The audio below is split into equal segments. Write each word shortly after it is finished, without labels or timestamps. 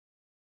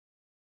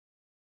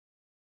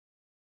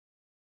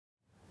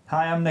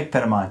Hi, I'm Nick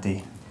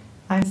Petamonti.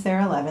 I'm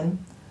Sarah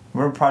Levin.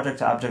 We're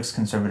project objects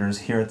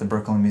conservators here at the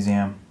Brooklyn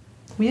Museum.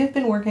 We have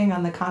been working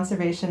on the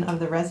conservation of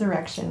the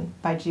Resurrection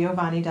by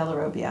Giovanni della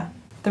Robbia.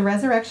 The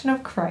Resurrection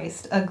of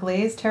Christ, a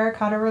glazed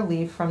terracotta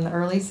relief from the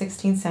early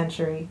 16th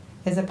century,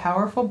 is a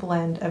powerful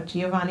blend of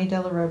Giovanni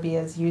della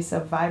Robbia's use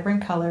of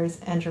vibrant colors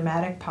and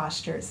dramatic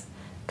postures,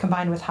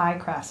 combined with high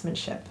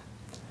craftsmanship.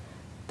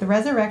 The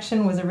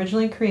Resurrection was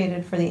originally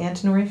created for the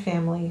Antinori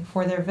family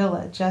for their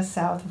villa just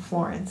south of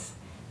Florence,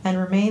 and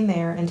remained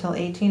there until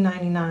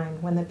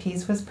 1899 when the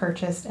piece was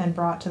purchased and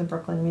brought to the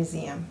Brooklyn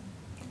Museum.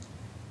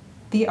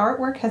 The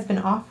artwork has been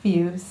off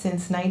view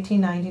since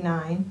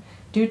 1999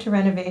 due to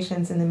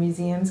renovations in the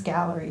museum's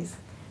galleries,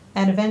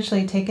 and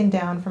eventually taken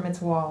down from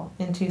its wall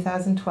in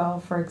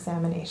 2012 for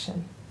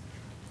examination.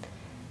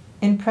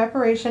 In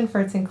preparation for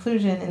its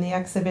inclusion in the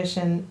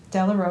exhibition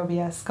Della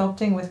Robbia,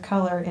 Sculpting with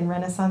Color in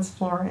Renaissance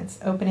Florence,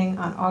 opening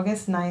on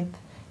August 9,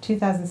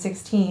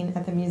 2016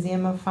 at the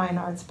Museum of Fine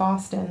Arts,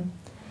 Boston,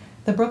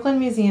 the Brooklyn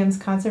Museum's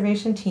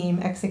conservation team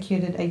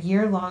executed a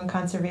year-long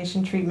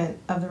conservation treatment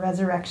of the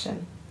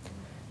Resurrection,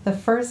 the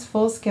first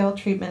full-scale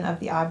treatment of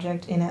the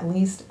object in at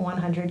least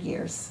 100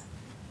 years.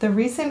 The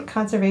recent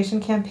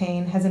conservation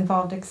campaign has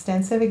involved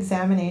extensive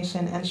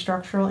examination and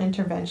structural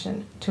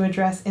intervention to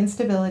address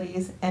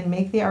instabilities and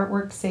make the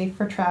artwork safe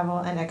for travel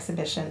and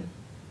exhibition.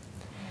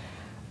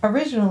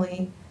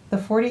 Originally, the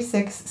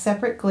 46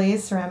 separate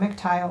glazed ceramic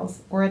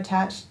tiles were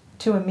attached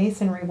to a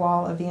masonry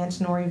wall of the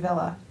Antinori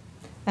villa,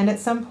 and at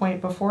some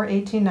point before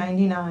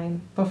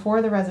 1899,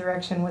 before the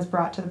Resurrection was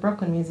brought to the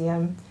Brooklyn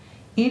Museum,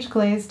 each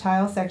glazed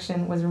tile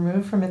section was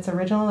removed from its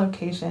original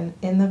location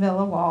in the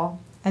villa wall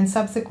and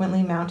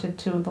subsequently mounted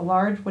to the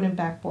large wooden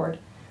backboard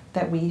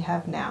that we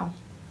have now.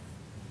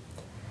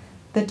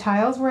 The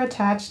tiles were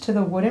attached to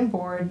the wooden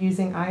board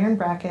using iron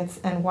brackets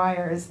and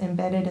wires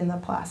embedded in the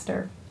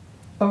plaster.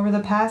 Over the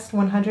past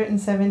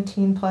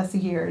 117 plus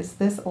years,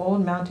 this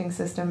old mounting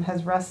system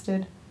has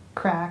rusted,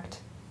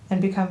 cracked,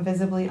 and become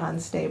visibly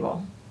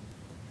unstable.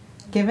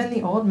 Given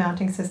the old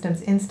mounting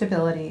system's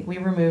instability, we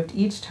removed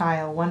each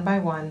tile one by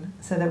one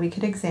so that we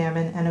could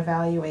examine and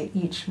evaluate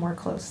each more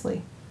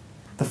closely.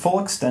 The full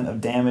extent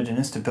of damage and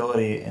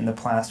instability in the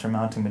plaster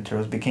mounting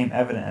materials became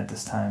evident at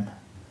this time.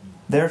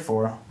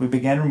 Therefore, we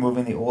began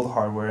removing the old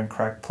hardware and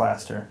cracked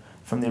plaster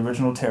from the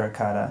original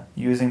terracotta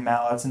using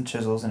mallets and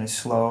chisels in a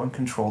slow and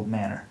controlled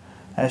manner,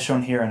 as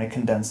shown here in a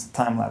condensed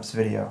time-lapse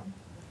video.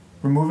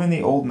 Removing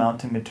the old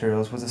mounting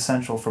materials was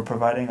essential for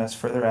providing us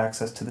further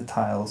access to the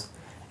tiles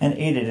and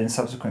aided in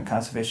subsequent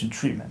conservation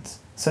treatments,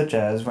 such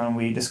as when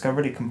we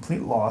discovered a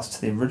complete loss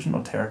to the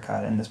original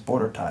terracotta in this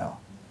border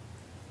tile.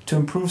 To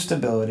improve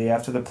stability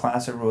after the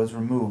plaster was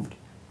removed,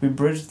 we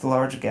bridged the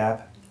large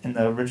gap in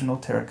the original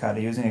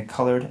terracotta using a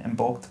colored and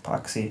bulked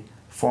epoxy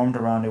formed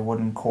around a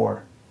wooden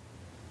core.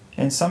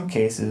 In some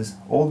cases,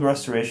 old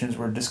restorations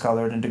were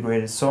discolored and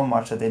degraded so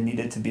much that they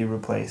needed to be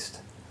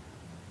replaced.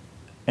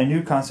 A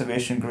new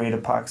conservation-grade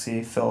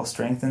epoxy fill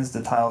strengthens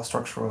the tile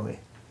structurally,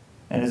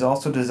 and is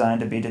also designed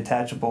to be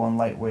detachable and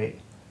lightweight.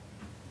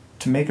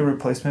 To make a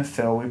replacement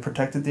fill, we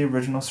protected the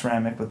original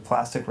ceramic with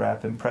plastic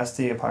wrap and pressed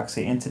the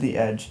epoxy into the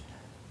edge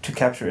to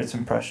capture its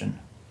impression.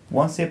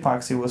 Once the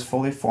epoxy was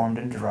fully formed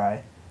and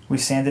dry, we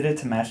sanded it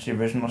to match the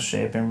original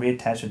shape and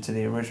reattached it to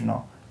the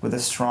original with a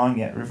strong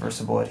yet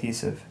reversible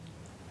adhesive.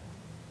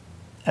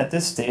 At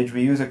this stage,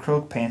 we use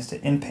acrylic paints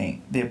to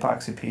inpaint the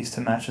epoxy piece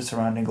to match the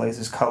surrounding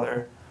glaze's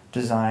color,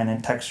 design,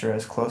 and texture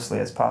as closely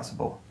as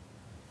possible.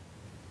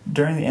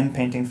 During the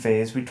inpainting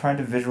phase, we try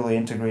to visually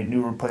integrate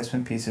new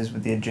replacement pieces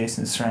with the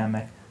adjacent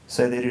ceramic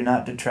so they do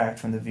not detract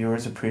from the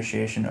viewer's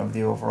appreciation of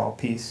the overall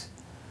piece.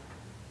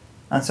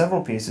 On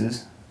several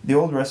pieces, the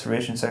old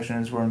restoration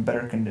sections were in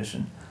better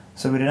condition,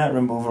 so we did not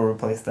remove or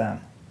replace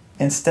them.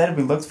 Instead,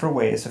 we looked for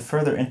ways to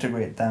further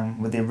integrate them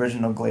with the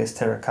original glazed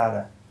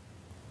terracotta.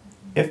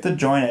 If the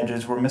joint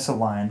edges were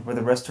misaligned where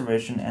the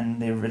restoration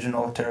and the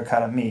original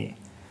terracotta meet,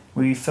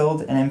 we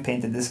filled and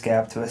inpainted this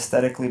gap to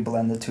aesthetically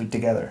blend the two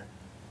together.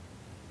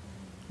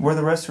 Where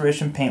the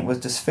restoration paint was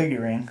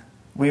disfiguring,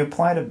 we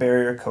applied a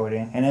barrier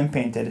coating and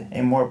inpainted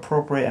a more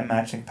appropriate and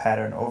matching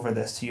pattern over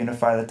this to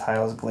unify the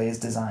tile's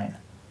glazed design.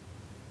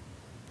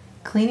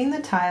 Cleaning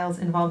the tiles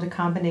involved a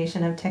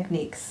combination of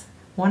techniques,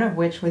 one of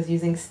which was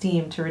using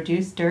steam to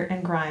reduce dirt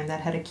and grime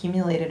that had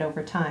accumulated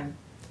over time.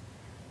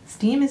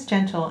 Steam is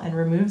gentle and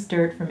removes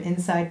dirt from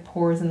inside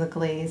pores in the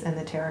glaze and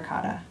the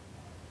terracotta.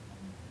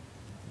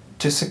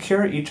 To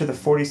secure each of the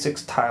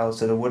 46 tiles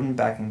to the wooden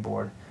backing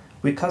board,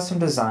 we custom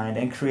designed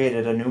and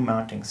created a new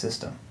mounting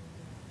system.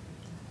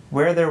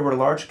 Where there were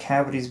large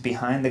cavities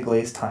behind the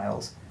glazed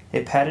tiles,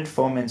 a padded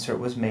foam insert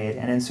was made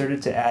and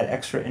inserted to add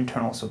extra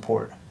internal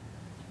support.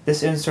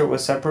 This insert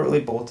was separately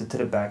bolted to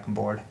the backing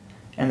board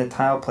and the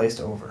tile placed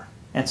over,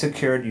 and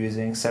secured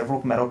using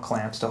several metal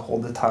clamps to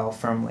hold the tile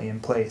firmly in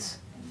place.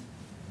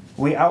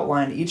 We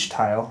outlined each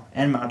tile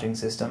and mounting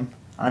system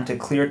onto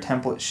clear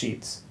template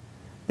sheets.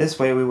 This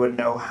way we would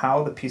know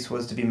how the piece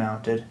was to be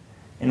mounted,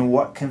 in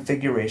what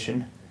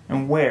configuration,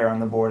 and where on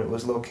the board it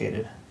was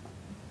located.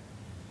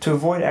 To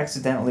avoid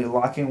accidentally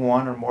locking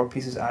one or more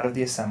pieces out of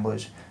the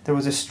assemblage, there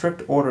was a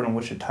strict order in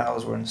which the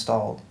tiles were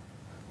installed.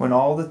 When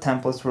all the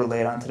templates were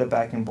laid onto the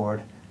backing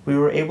board, we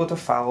were able to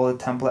follow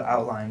the template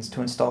outlines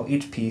to install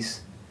each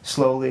piece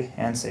slowly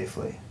and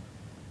safely.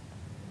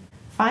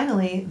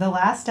 Finally, the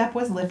last step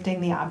was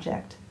lifting the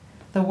object.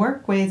 The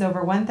work weighs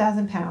over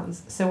 1,000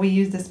 pounds, so we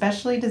used a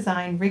specially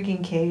designed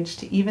rigging cage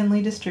to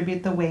evenly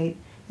distribute the weight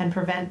and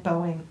prevent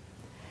bowing.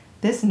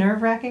 This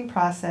nerve-wracking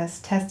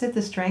process tested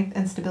the strength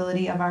and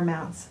stability of our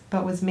mounts,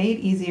 but was made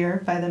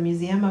easier by the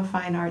Museum of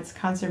Fine Arts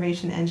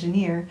conservation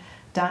engineer,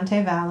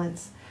 Dante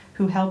Valence,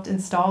 who helped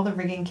install the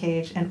rigging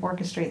cage and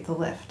orchestrate the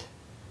lift.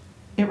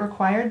 It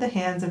required the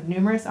hands of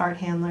numerous art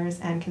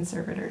handlers and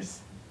conservators.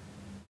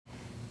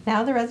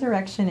 Now the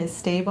resurrection is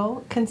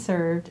stable,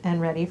 conserved, and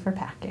ready for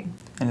packing.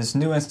 And its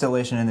new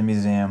installation in the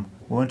museum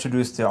will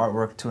introduce the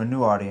artwork to a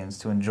new audience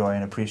to enjoy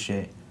and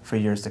appreciate for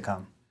years to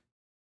come.